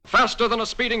Faster than a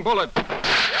speeding bullet.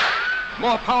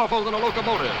 More powerful than a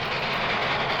locomotive.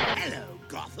 Hello,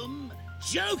 Gotham.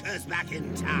 Joker's back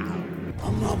in town.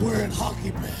 I'm not wearing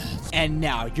hockey pads. And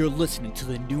now you're listening to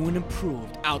the new and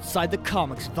improved Outside the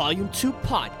Comics Volume 2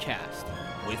 podcast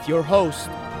with your host,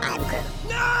 Anchor.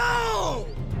 No!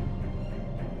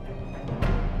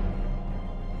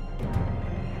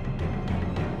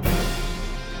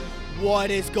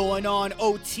 What is going on,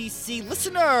 OTC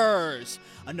listeners?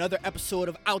 Another episode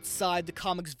of Outside the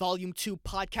Comics Volume 2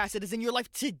 podcast that is in your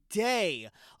life today.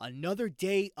 Another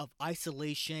day of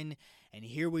isolation, and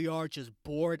here we are just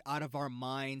bored out of our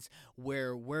minds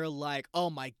where we're like,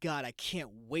 oh my god, I can't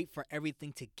wait for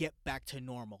everything to get back to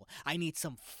normal. I need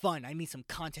some fun, I need some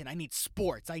content, I need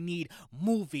sports, I need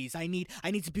movies, I need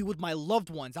to be with my loved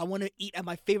ones, I want to eat at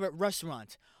my favorite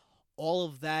restaurant. All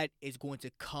of that is going to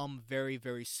come very,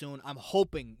 very soon. I'm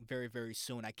hoping very, very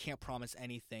soon. I can't promise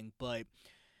anything, but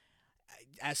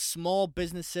as small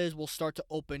businesses will start to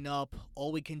open up,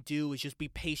 all we can do is just be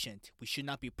patient. We should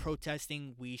not be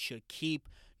protesting. We should keep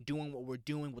doing what we're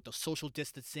doing with the social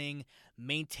distancing,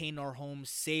 maintain our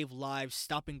homes, save lives,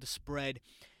 stopping the spread.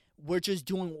 We're just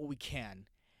doing what we can.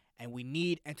 And we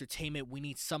need entertainment. We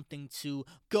need something to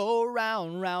go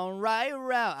round, right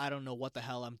round. I don't know what the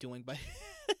hell I'm doing, but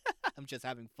I'm just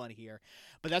having fun here.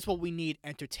 But that's what we need,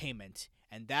 entertainment.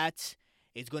 And that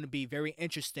is going to be very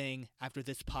interesting after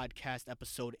this podcast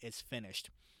episode is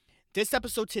finished. This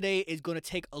episode today is going to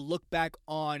take a look back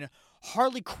on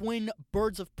Harley Quinn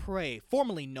Birds of Prey,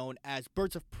 formerly known as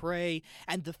Birds of Prey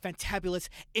and the Fantabulous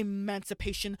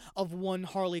Emancipation of One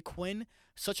Harley Quinn.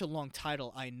 Such a long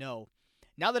title, I know.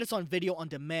 Now that it's on video on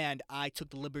demand, I took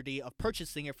the liberty of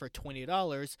purchasing it for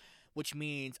 $20, which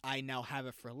means I now have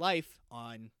it for life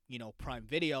on, Prime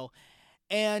Video.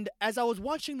 And as I was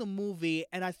watching the movie,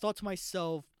 and I thought to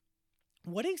myself,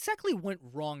 what exactly went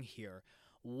wrong here?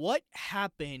 What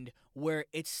happened where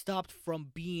it stopped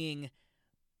from being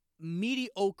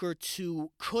mediocre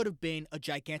to could have been a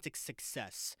gigantic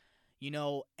success?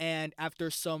 And after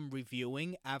some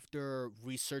reviewing, after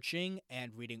researching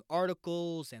and reading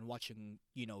articles and watching,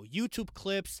 YouTube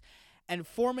clips and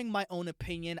forming my own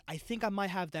opinion, I think I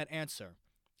might have that answer.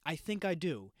 I think I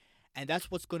do. And that's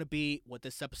what's going to be what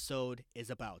this episode is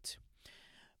about.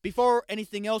 Before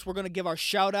anything else, we're going to give our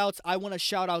shout-outs. I want to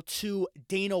shout out to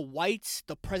Dana White,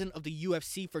 the president of the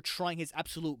UFC, for trying his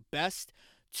absolute best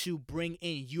to bring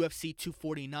in UFC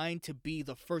 249 to be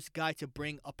the first guy to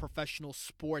bring a professional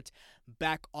sport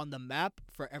back on the map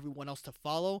for everyone else to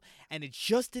follow. And it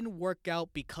just didn't work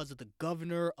out because of the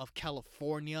governor of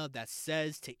California that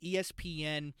says to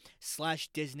ESPN/Disney,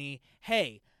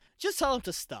 hey, just tell him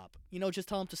to stop. Just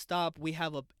tell him to stop. We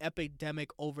have an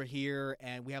epidemic over here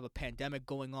and we have a pandemic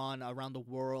going on around the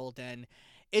world and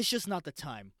it's just not the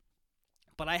time.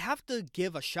 But I have to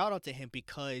give a shout out to him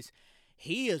because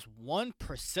he is one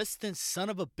persistent son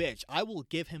of a bitch. I will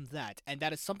give him that. And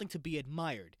that is something to be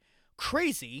admired.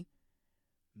 Crazy,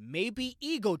 maybe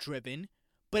ego-driven,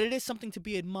 but it is something to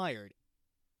be admired.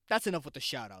 That's enough with the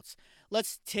shout-outs.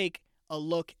 Let's take a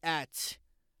look at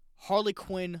Harley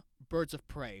Quinn Birds of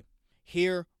Prey.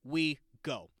 Here we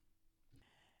go.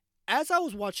 As I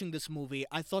was watching this movie,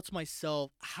 I thought to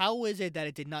myself, how is it that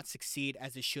it did not succeed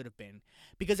as it should have been?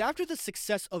 Because after the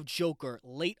success of Joker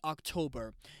late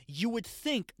October, you would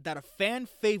think that a fan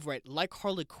favorite like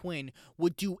Harley Quinn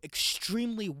would do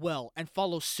extremely well and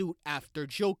follow suit after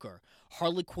Joker.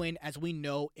 Harley Quinn, as we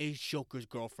know, is Joker's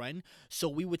girlfriend, so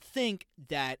we would think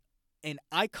that an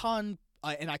iconic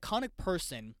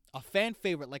person, a fan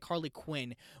favorite like Harley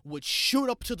Quinn, would shoot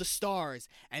up to the stars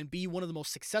and be one of the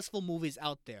most successful movies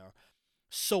out there.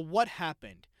 So what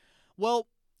happened? Well,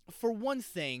 for one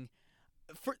thing,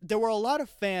 there were a lot of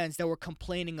fans that were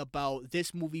complaining about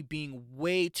this movie being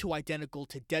way too identical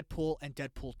to Deadpool and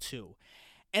Deadpool 2.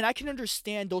 And I can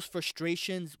understand those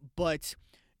frustrations, but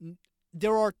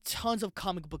there are tons of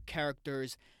comic book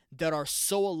characters that are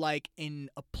so alike in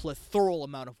a plethora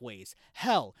amount of ways.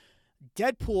 Hell,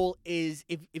 Deadpool is,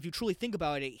 if you truly think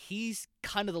about it, he's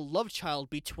kind of the love child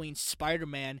between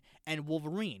Spider-Man and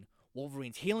Wolverine.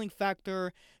 Wolverine's healing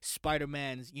factor,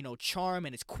 Spider-Man's, charm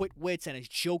and his quick wits and his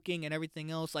joking and everything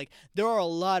else. Like, there are a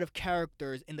lot of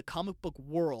characters in the comic book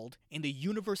world, in the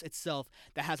universe itself,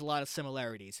 that has a lot of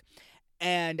similarities.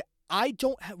 And I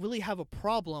don't really have a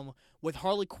problem with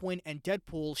Harley Quinn and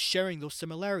Deadpool sharing those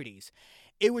similarities.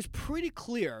 It was pretty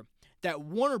clear that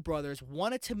Warner Brothers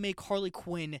wanted to make Harley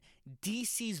Quinn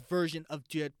DC's version of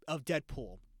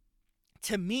Deadpool.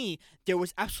 To me, there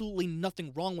was absolutely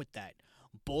nothing wrong with that.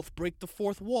 Both break the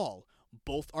fourth wall.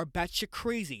 Both are batshit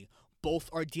crazy. Both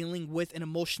are dealing with an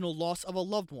emotional loss of a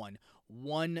loved one.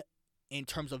 One in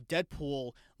terms of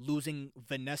Deadpool losing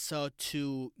Vanessa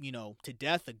to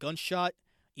death, a gunshot,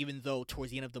 even though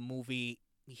towards the end of the movie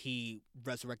he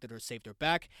resurrected her, saved her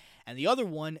back, and the other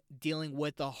one dealing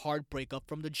with a hard breakup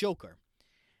from the Joker.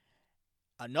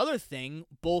 Another thing,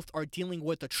 both are dealing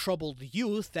with a troubled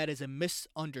youth that is a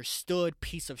misunderstood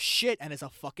piece of shit and is a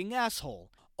fucking asshole.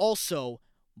 Also,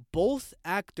 both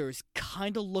actors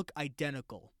kind of look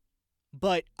identical,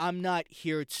 but I'm not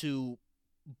here to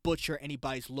butcher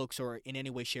anybody's looks or in any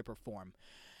way, shape, or form.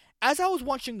 As I was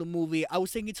watching the movie, I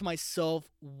was thinking to myself,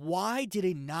 why did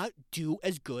it not do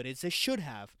as good as it should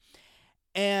have?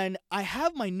 And I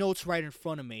have my notes right in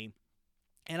front of me,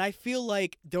 and I feel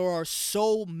like there are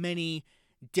so many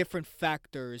different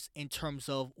factors in terms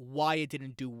of why it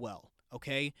didn't do well,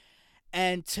 okay?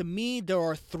 And to me, there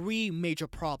are three major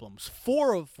problems,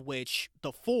 four of which,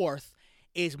 the fourth,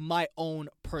 is my own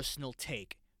personal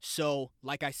take. So,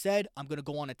 like I said, I'm going to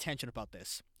go on a tangent about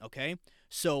this, okay?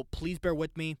 So, please bear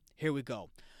with me. Here we go.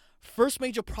 First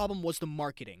major problem was the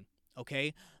marketing,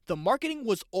 okay? The marketing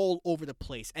was all over the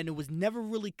place, and it was never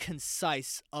really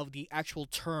concise of the actual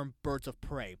term Birds of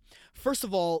Prey. First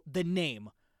of all, the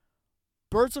name.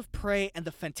 Birds of Prey and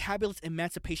the Fantabulous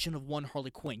Emancipation of One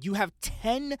Harley Quinn. You have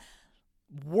 10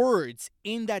 words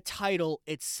in that title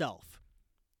itself.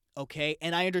 Okay,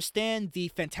 and I understand the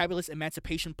Fantabulous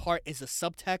Emancipation part is a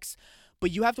subtext, but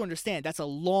you have to understand that's a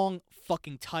long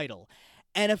fucking title.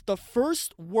 And if the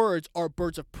first words are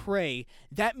Birds of Prey,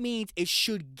 that means it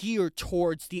should gear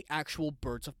towards the actual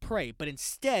Birds of Prey, but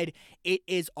instead it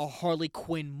is a Harley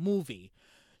Quinn movie.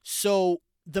 So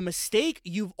the mistake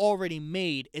you've already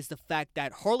made is the fact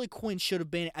that Harley Quinn should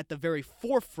have been at the very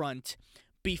forefront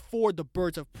before the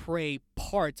Birds of Prey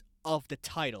part of the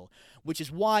title, which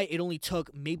is why it only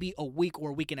took maybe a week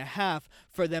or a week and a half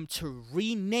for them to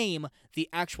rename the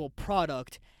actual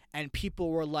product, and people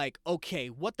were like, okay,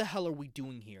 what the hell are we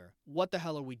doing here? What the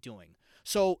hell are we doing?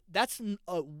 So that's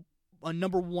a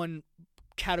number one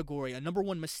category, a number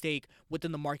one mistake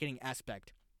within the marketing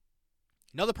aspect.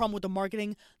 Another problem with the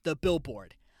marketing, the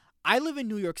billboard. I live in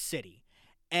New York City,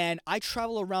 and I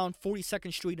travel around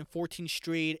 42nd Street and 14th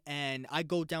Street, and I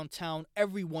go downtown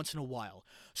every once in a while.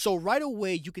 So right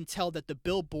away, you can tell that the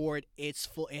billboard, it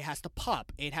has to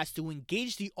pop. It has to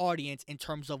engage the audience in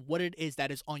terms of what it is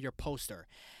that is on your poster.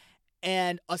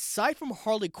 And aside from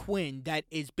Harley Quinn, that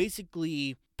is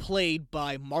basically played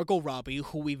by Margot Robbie,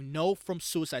 who we know from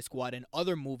Suicide Squad and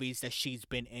other movies that she's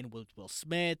been in with Will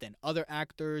Smith and other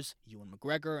actors, Ewan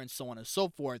McGregor, and so on and so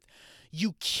forth,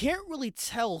 you can't really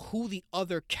tell who the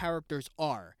other characters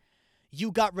are.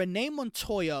 You got Renee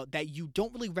Montoya that you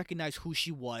don't really recognize who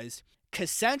she was,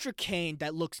 Cassandra Cain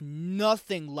that looks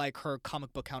nothing like her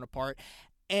comic book counterpart,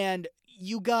 and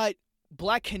you got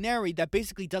Black Canary that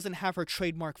basically doesn't have her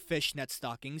trademark fishnet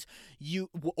stockings,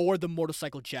 or the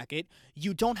motorcycle jacket.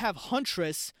 You don't have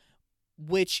Huntress,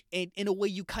 which in a way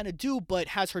you kind of do, but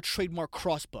has her trademark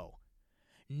crossbow.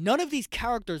 None of these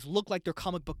characters look like their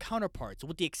comic book counterparts,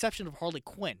 with the exception of Harley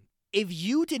Quinn. If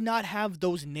you did not have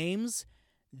those names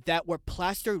that were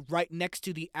plastered right next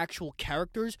to the actual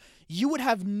characters, you would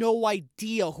have no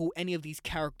idea who any of these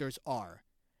characters are.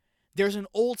 There's an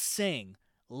old saying,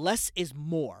 less is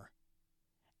more.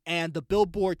 And the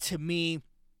billboard, to me,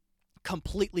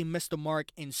 completely missed the mark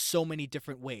in so many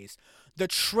different ways. The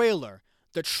trailer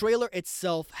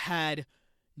itself had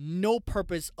no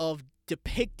purpose of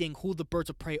depicting who the Birds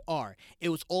of Prey are. It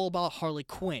was all about Harley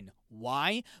Quinn.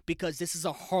 Why? Because this is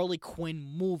a Harley Quinn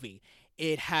movie.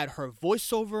 It had her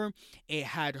voiceover, it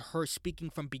had her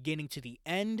speaking from beginning to the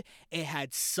end, it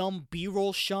had some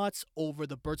B-roll shots over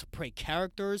the Birds of Prey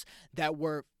characters that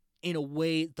were, in a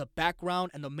way, the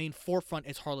background, and the main forefront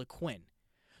is Harley Quinn.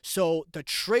 So the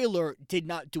trailer did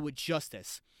not do it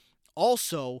justice.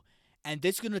 Also, and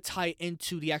this is going to tie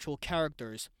into the actual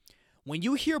characters, when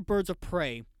you hear Birds of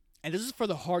Prey, and this is for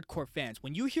the hardcore fans,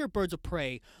 when you hear Birds of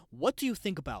Prey, what do you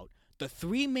think about? The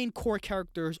three main core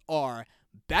characters are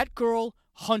Batgirl,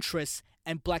 Huntress,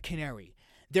 and Black Canary.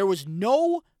 There was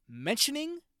no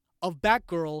mentioning of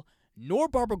Batgirl, nor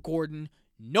Barbara Gordon,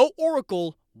 no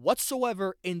Oracle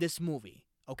whatsoever in this movie,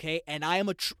 okay? And I am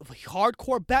a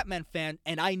hardcore Batman fan,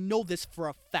 and I know this for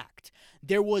a fact.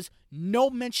 There was no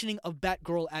mentioning of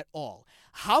Batgirl at all.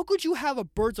 How could you have a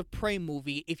Birds of Prey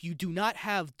movie if you do not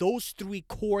have those three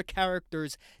core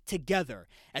characters together?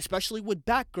 Especially with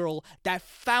Batgirl that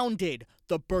founded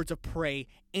the Birds of Prey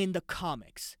in the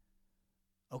comics.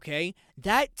 Okay?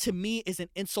 That to me is an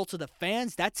insult to the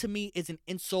fans. That to me is an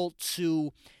insult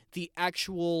to the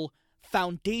actual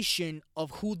foundation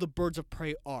of who the Birds of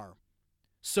Prey are.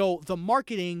 So the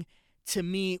marketing to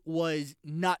me was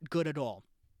not good at all.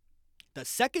 The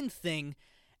second thing,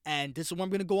 and this is where I'm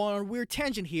going to go on a weird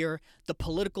tangent here, the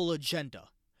political agenda.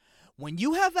 When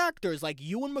you have actors like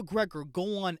Ewan McGregor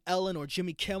go on Ellen or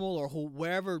Jimmy Kimmel or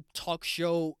wherever talk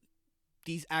show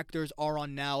these actors are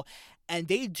on now, and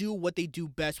they do what they do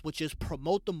best, which is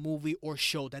promote the movie or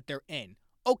show that they're in.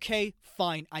 Okay,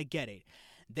 fine, I get it.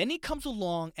 Then he comes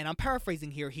along, and I'm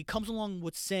paraphrasing here, he comes along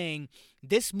with saying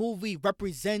this movie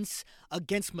represents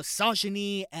against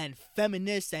misogyny and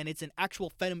feminists, and it's an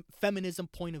actual feminism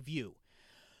point of view.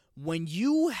 When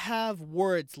you have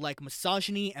words like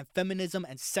misogyny and feminism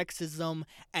and sexism,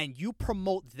 and you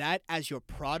promote that as your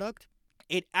product,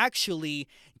 it actually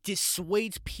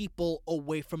dissuades people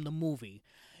away from the movie.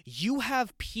 You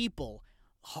have people,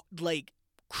 like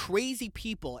crazy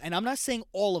people, and I'm not saying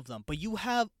all of them, but you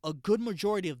have a good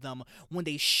majority of them, when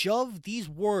they shove these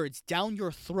words down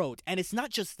your throat, and it's not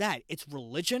just that, it's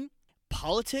religion,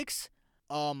 politics,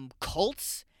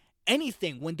 cults,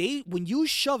 anything. When you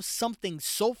shove something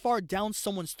so far down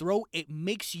someone's throat, it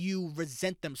makes you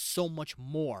resent them so much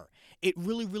more. It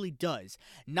really, really does.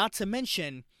 Not to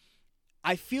mention,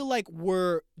 I feel like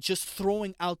we're just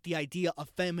throwing out the idea of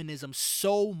feminism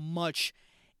so much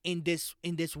in this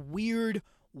weird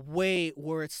way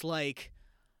where it's like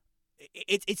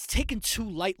it's taken too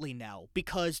lightly now,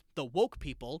 because the woke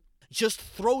people just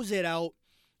throws it out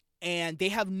and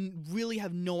they really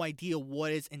have no idea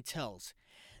what it entails.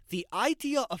 The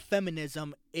idea of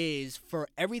feminism is for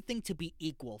everything to be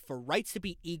equal, for rights to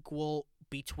be equal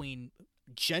between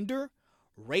gender,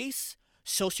 race,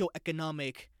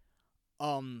 socioeconomic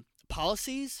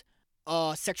policies,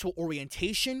 sexual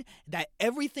orientation, that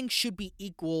everything should be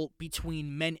equal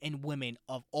between men and women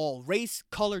of all race,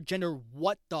 color, gender,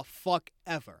 what the fuck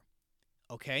ever.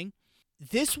 Okay?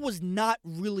 This was not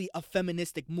really a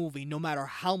feministic movie, no matter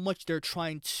how much they're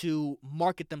trying to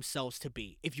market themselves to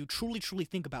be. If you truly, truly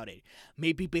think about it,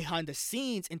 maybe behind the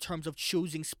scenes in terms of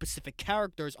choosing specific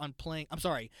actors on playing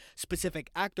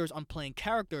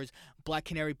characters, Black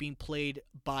Canary being played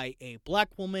by a black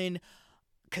woman,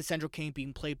 Cassandra Cain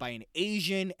being played by an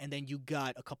Asian, and then you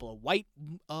got a couple of white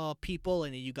people,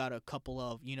 and then you got a couple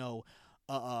of,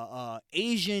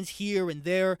 Asians here and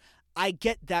there. I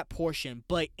get that portion,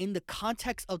 but in the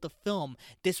context of the film,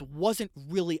 this wasn't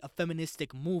really a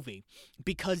feministic movie,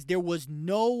 because there was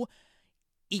no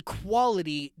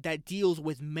equality that deals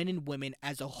with men and women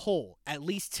as a whole. At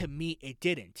least to me, it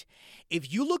didn't.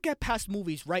 If you look at past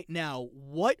movies right now,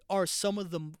 what are some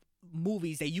of the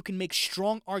movies that you can make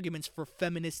strong arguments for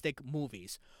feministic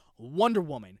movies? Wonder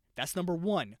Woman, that's number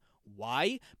one.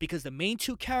 Why? Because the main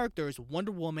two characters,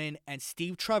 Wonder Woman and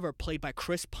Steve Trevor, played by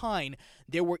Chris Pine,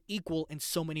 they were equal in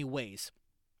so many ways.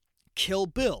 Kill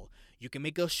Bill, you can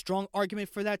make a strong argument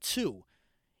for that too.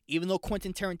 Even though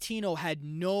Quentin Tarantino had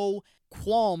no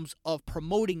qualms of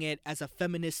promoting it as a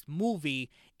feminist movie,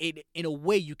 in a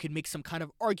way you can make some kind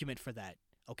of argument for that,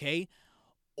 okay?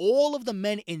 All of the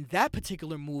men in that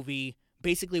particular movie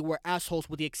basically were assholes,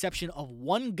 with the exception of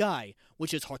one guy,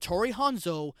 which is Hattori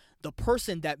Hanzo, the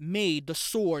person that made the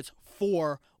swords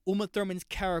for Uma Thurman's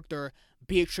character,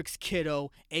 Beatrix Kiddo,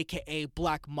 aka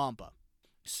Black Mamba.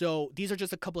 So these are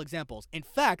just a couple examples. In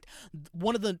fact,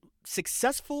 one of the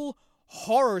successful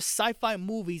horror sci-fi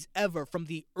movies ever from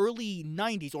the early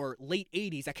 90s or late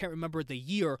 80s, I can't remember the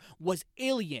year, was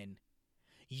Alien.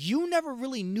 You never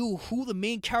really knew who the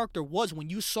main character was when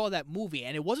you saw that movie,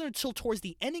 and it wasn't until towards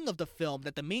the ending of the film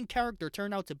that the main character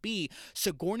turned out to be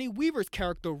Sigourney Weaver's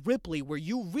character, Ripley, where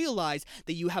you realize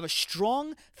that you have a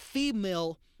strong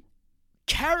female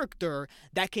character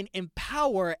that can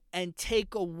empower and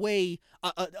take upon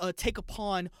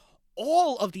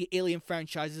all of the Alien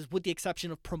franchises, with the exception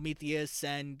of Prometheus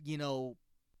and,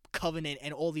 Covenant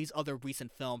and all these other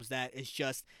recent films that is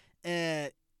just,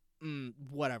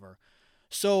 whatever.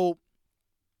 So,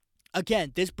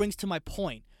 again, this brings to my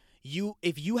point.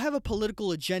 If you have a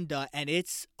political agenda and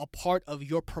it's a part of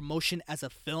your promotion as a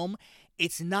film,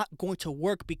 it's not going to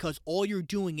work, because all you're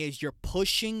doing is you're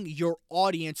pushing your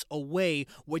audience away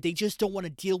where they just don't want to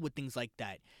deal with things like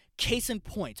that. Case in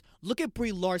point, look at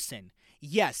Brie Larson.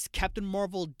 Yes, Captain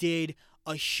Marvel did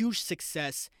a huge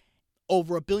success,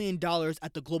 over $1 billion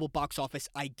at the global box office.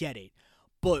 I get it.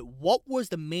 But what was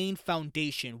the main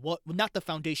foundation? What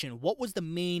was the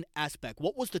main aspect?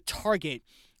 What was the target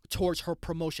towards her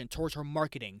promotion, towards her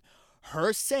marketing?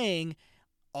 Her saying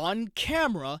on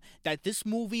camera that this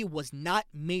movie was not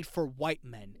made for white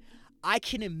men. I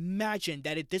can imagine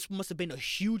that this must have been a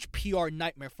huge PR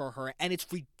nightmare for her, and it's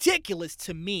ridiculous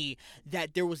to me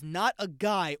that there was not a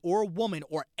guy or a woman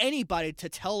or anybody to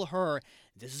tell her,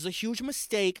 this is a huge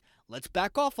mistake, let's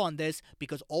back off on this,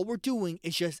 because all we're doing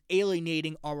is just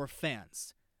alienating our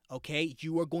fans. Okay?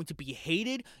 You are going to be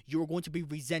hated. You are going to be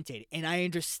resented. And I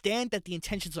understand that the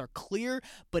intentions are clear,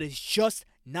 but it's just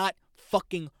not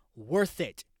fucking worth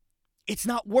it. It's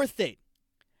not worth it.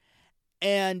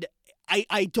 And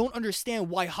I don't understand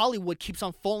why Hollywood keeps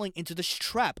on falling into this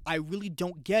trap. I really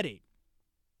don't get it.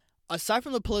 Aside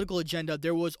from the political agenda,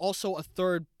 there was also a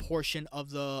third portion of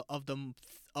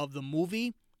the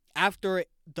movie after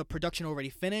the production already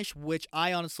finished, which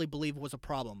I honestly believe was a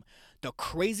problem. The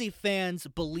crazy fans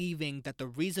believing that the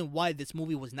reason why this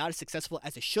movie was not as successful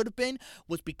as it should have been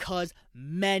was because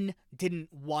men didn't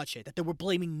watch it. That they were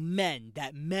blaming men.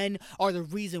 That men are the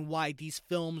reason why these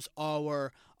films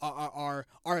are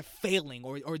failing,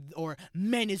 or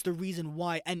men is the reason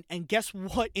why. And guess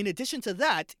what? In addition to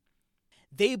that,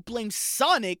 they blame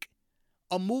Sonic,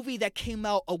 a movie that came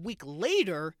out a week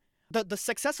later, the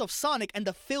success of Sonic and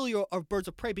the failure of Birds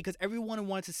of Prey, because everyone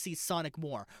wanted to see Sonic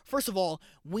more. First of all,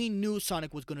 we knew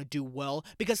Sonic was going to do well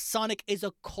because Sonic is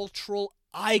a cultural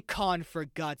icon, for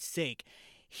God's sake.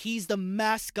 He's the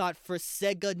mascot for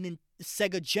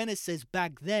Sega Genesis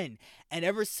back then. And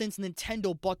ever since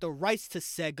Nintendo bought the rights to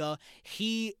Sega,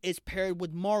 he is paired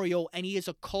with Mario, and he is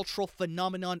a cultural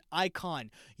phenomenon icon.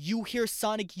 You hear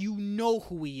Sonic, you know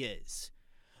who he is.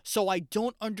 So I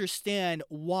don't understand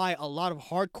why a lot of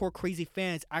hardcore crazy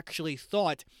fans actually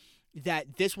thought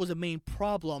that this was a main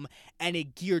problem and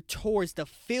it geared towards the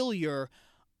failure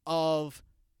of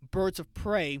Birds of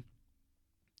Prey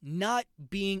not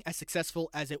being as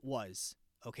successful as it was,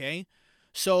 okay?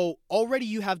 So already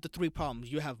you have the three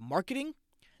problems. You have marketing,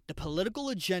 the political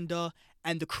agenda,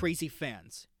 and the crazy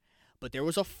fans. But there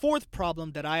was a fourth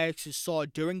problem that I actually saw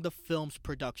during the film's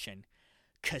production.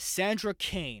 Cassandra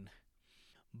Cain.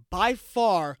 By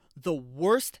far the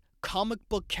worst comic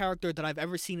book character that I've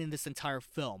ever seen in this entire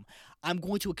film. I'm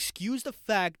going to excuse the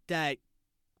fact that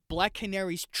Black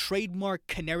Canary's trademark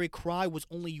Canary Cry was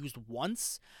only used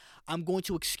once. I'm going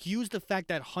to excuse the fact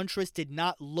that Huntress did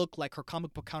not look like her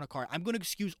comic book counterpart. I'm going to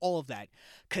excuse all of that.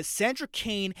 Cassandra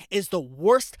Cain is the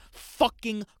worst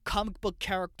fucking comic book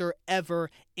character ever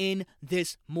in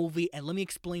this movie, and let me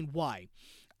explain why.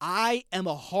 I am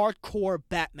a hardcore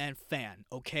Batman fan,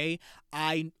 okay?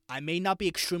 I may not be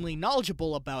extremely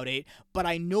knowledgeable about it, but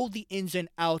I know the ins and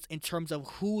outs in terms of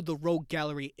who the Rogue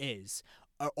Gallery is.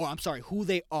 Or I'm sorry, who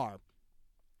they are.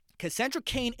 Cassandra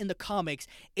Cain in the comics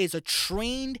is a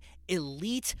trained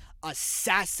elite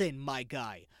assassin, my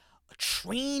guy. A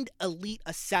trained elite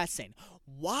assassin.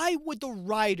 Why would the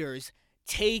writers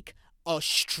take a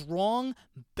strong,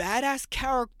 badass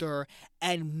character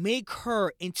and make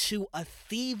her into a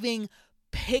thieving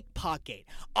pickpocket?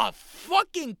 A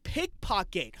fucking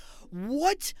pickpocket!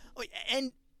 What?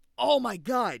 And, oh my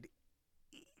god.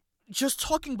 Just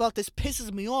talking about this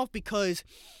pisses me off, because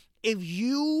if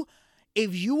you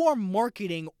are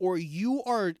marketing or you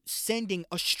are sending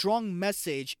a strong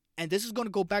message, and this is going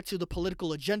to go back to the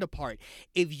political agenda part,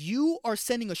 if you are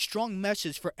sending a strong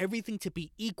message for everything to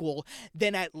be equal,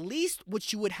 then at least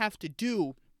what you would have to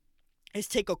do is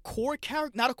take a core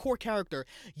character, not a core character,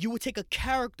 you would take a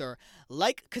character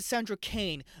like Cassandra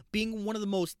Cain, being one of the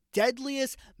most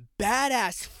deadliest,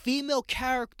 badass female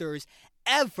characters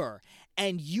ever,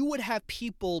 and you would have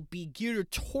people be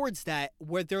geared towards that,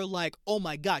 where they're like, oh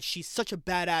my god, she's such a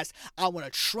badass, I want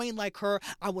to train like her,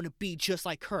 I want to be just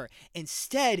like her.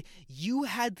 Instead, you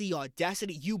had the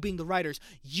audacity, you being the writers,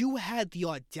 you had the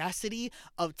audacity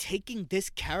of taking this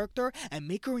character and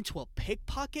make her into a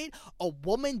pickpocket, a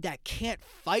woman that can't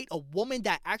fight, a woman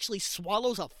that actually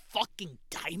swallows a fucking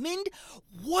diamond?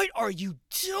 What are you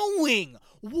doing?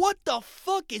 What the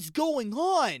fuck is going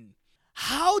on?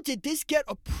 How did this get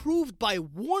approved by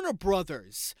Warner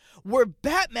Brothers, where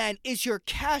Batman is your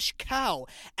cash cow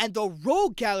and the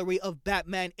Rogue Gallery of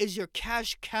Batman is your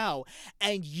cash cow,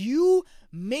 and you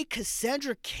make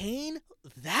Cassandra Cain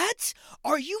that?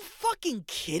 Are you fucking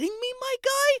kidding me, my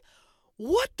guy?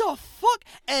 What the fuck?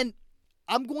 And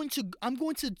I'm going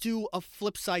to do a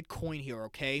flip side coin here,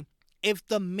 okay? If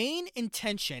the main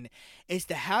intention is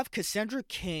to have Cassandra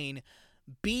Cain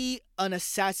be an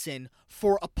assassin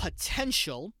for a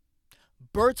potential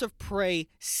Birds of Prey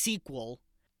sequel,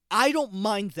 I don't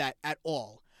mind that at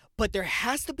all. But there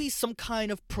has to be some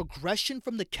kind of progression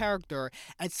from the character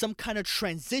and some kind of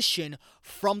transition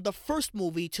from the first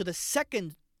movie to the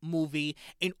second movie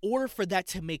in order for that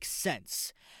to make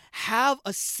sense. Have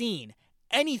a scene,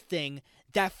 anything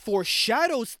that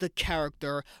foreshadows the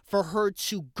character for her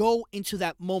to go into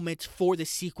that moment for the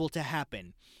sequel to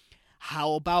happen.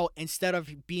 How about, instead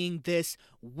of being this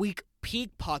weak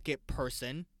pickpocket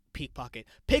person,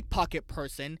 pickpocket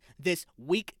person, this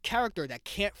weak character that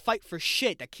can't fight for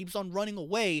shit, that keeps on running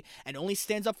away and only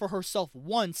stands up for herself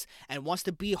once and wants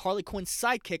to be Harley Quinn's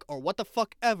sidekick or what the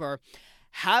fuck ever.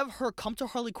 Have her come to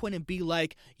Harley Quinn and be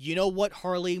like, you know what,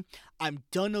 Harley, I'm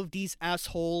done of these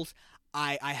assholes.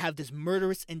 I have this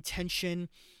murderous intention.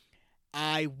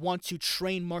 I want to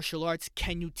train martial arts.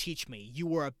 Can you teach me? You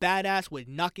were a badass with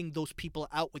knocking those people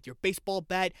out with your baseball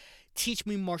bat. Teach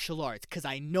me martial arts, because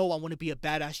I know I want to be a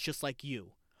badass just like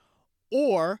you.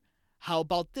 Or, how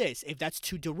about this? If that's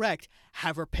too direct,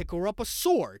 have her pick her up a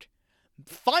sword.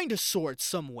 Find a sword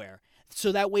somewhere.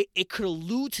 So that way it could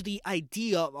allude to the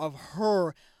idea of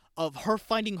her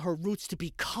finding her roots to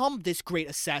become this great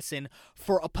assassin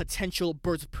for a potential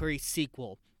Birds of Prey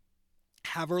sequel.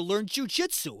 Have her learn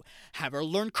jujitsu, have her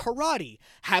learn karate,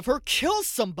 have her kill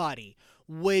somebody,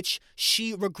 which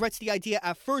she regrets the idea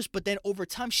at first, but then over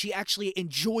time she actually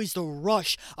enjoys the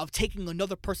rush of taking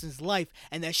another person's life,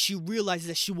 and that she realizes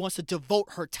that she wants to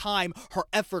devote her time, her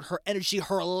effort, her energy,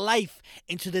 her life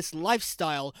into this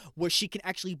lifestyle where she can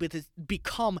actually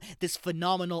become this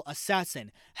phenomenal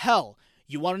assassin. Hell,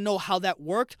 you want to know how that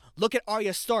worked? Look at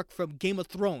Arya Stark from Game of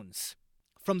Thrones.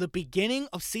 From the beginning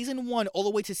of Season 1 all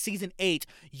the way to Season 8,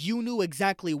 you knew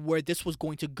exactly where this was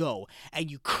going to go.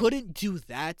 And you couldn't do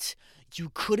that.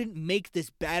 You couldn't make this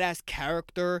badass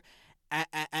character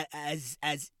as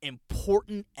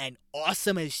important and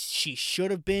awesome as she should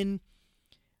have been.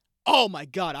 Oh my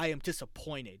god, I am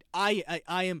disappointed. I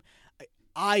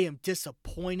am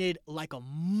disappointed like a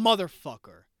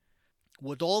motherfucker.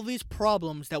 With all these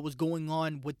problems that was going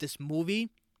on with this movie,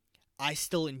 I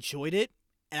still enjoyed it.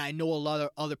 And I know a lot of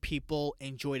other people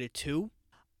enjoyed it too.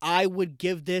 I would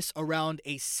give this around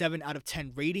a 7 out of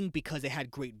 10 rating because it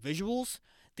had great visuals.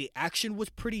 The action was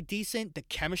pretty decent. The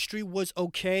chemistry was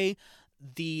okay.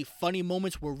 The funny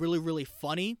moments were really, really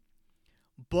funny.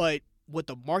 But with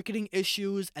the marketing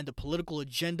issues and the political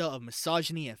agenda of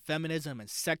misogyny and feminism and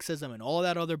sexism and all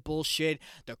that other bullshit,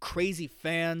 the crazy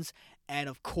fans, and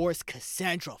of course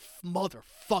Cassandra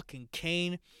motherfucking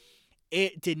Cain,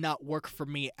 it did not work for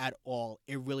me at all.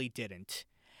 It really didn't.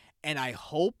 And I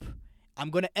hope, I'm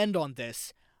going to end on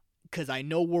this, because I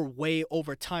know we're way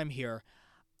over time here.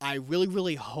 I really,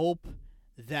 really hope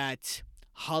that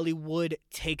Hollywood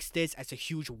takes this as a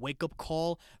huge wake-up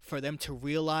call for them to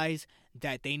realize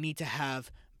that they need to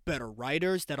have better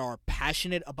writers that are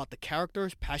passionate about the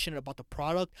characters, passionate about the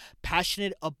product,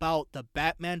 passionate about the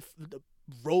Batman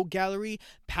Rogue Gallery,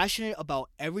 passionate about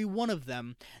every one of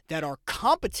them, that are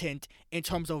competent in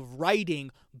terms of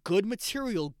writing good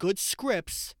material, good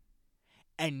scripts,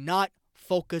 and not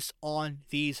focus on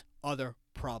these other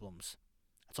problems.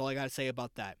 That's all I gotta say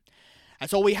about that.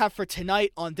 That's all we have for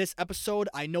tonight on this episode.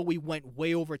 I know we went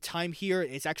way over time here.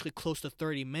 It's actually close to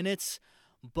 30 minutes.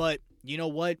 But you know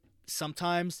what?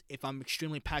 Sometimes, if I'm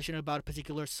extremely passionate about a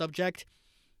particular subject,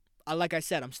 like I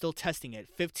said, I'm still testing it.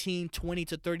 15, 20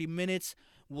 to 30 minutes.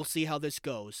 We'll see how this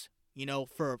goes,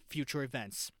 for future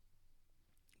events.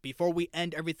 Before we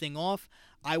end everything off,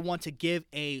 I want to give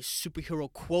a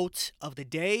superhero quote of the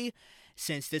day.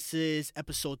 Since this is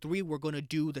episode 3, we're going to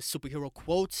do the superhero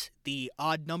quotes, the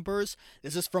odd numbers.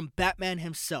 This is from Batman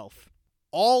himself.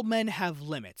 All men have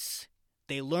limits.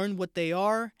 They learn what they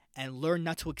are and learn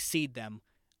not to exceed them.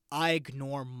 I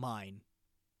ignore mine.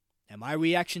 And my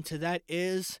reaction to that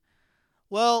is,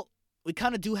 well, we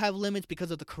kind of do have limits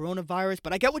because of the coronavirus,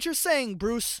 but I get what you're saying,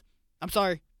 Bruce. I'm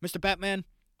sorry, Mr. Batman,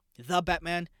 the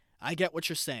Batman. I get what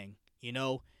you're saying.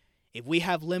 If we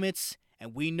have limits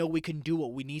and we know we can do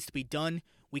what needs to be done,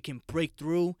 we can break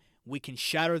through, we can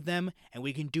shatter them, and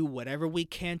we can do whatever we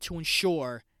can to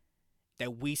ensure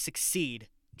that we succeed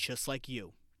just like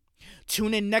you.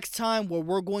 Tune in next time where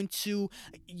we're going to,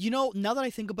 now that I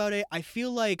think about it, I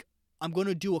feel like I'm going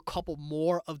to do a couple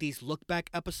more of these look back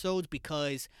episodes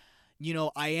because,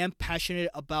 I am passionate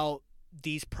about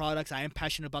these products. I am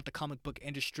passionate about the comic book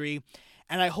industry,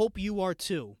 and I hope you are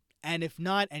too. And if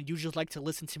not, and you just like to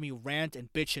listen to me rant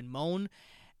and bitch and moan,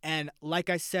 and like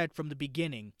I said from the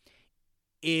beginning,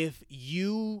 if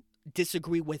you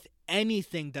disagree with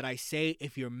anything that I say,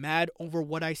 if you're mad over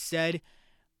what I said,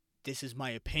 this is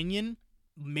my opinion.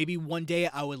 Maybe one day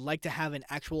I would like to have an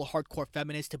actual hardcore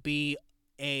feminist to be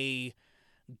a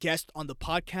guest on the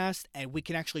podcast, and we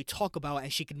can actually talk about,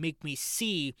 and she can make me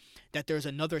see that there's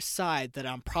another side that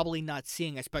I'm probably not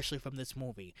seeing, especially from this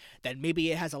movie. That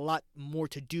maybe it has a lot more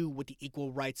to do with the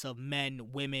equal rights of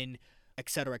men, women,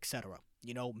 etc., etc.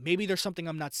 Maybe there's something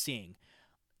I'm not seeing.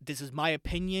 This is my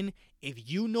opinion. If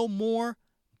you know more,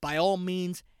 by all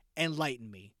means,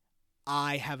 enlighten me.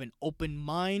 I have an open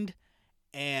mind,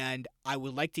 and I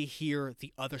would like to hear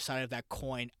the other side of that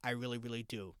coin. I really, really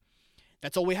do.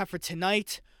 That's all we have for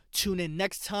tonight. Tune in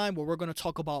next time where we're going to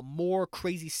talk about more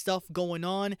crazy stuff going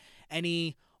on.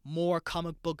 Any more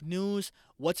comic book news.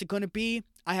 What's it going to be?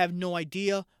 I have no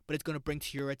idea, but it's going to bring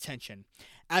to your attention.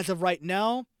 As of right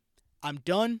now, I'm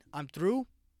done. I'm through.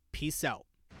 Peace out.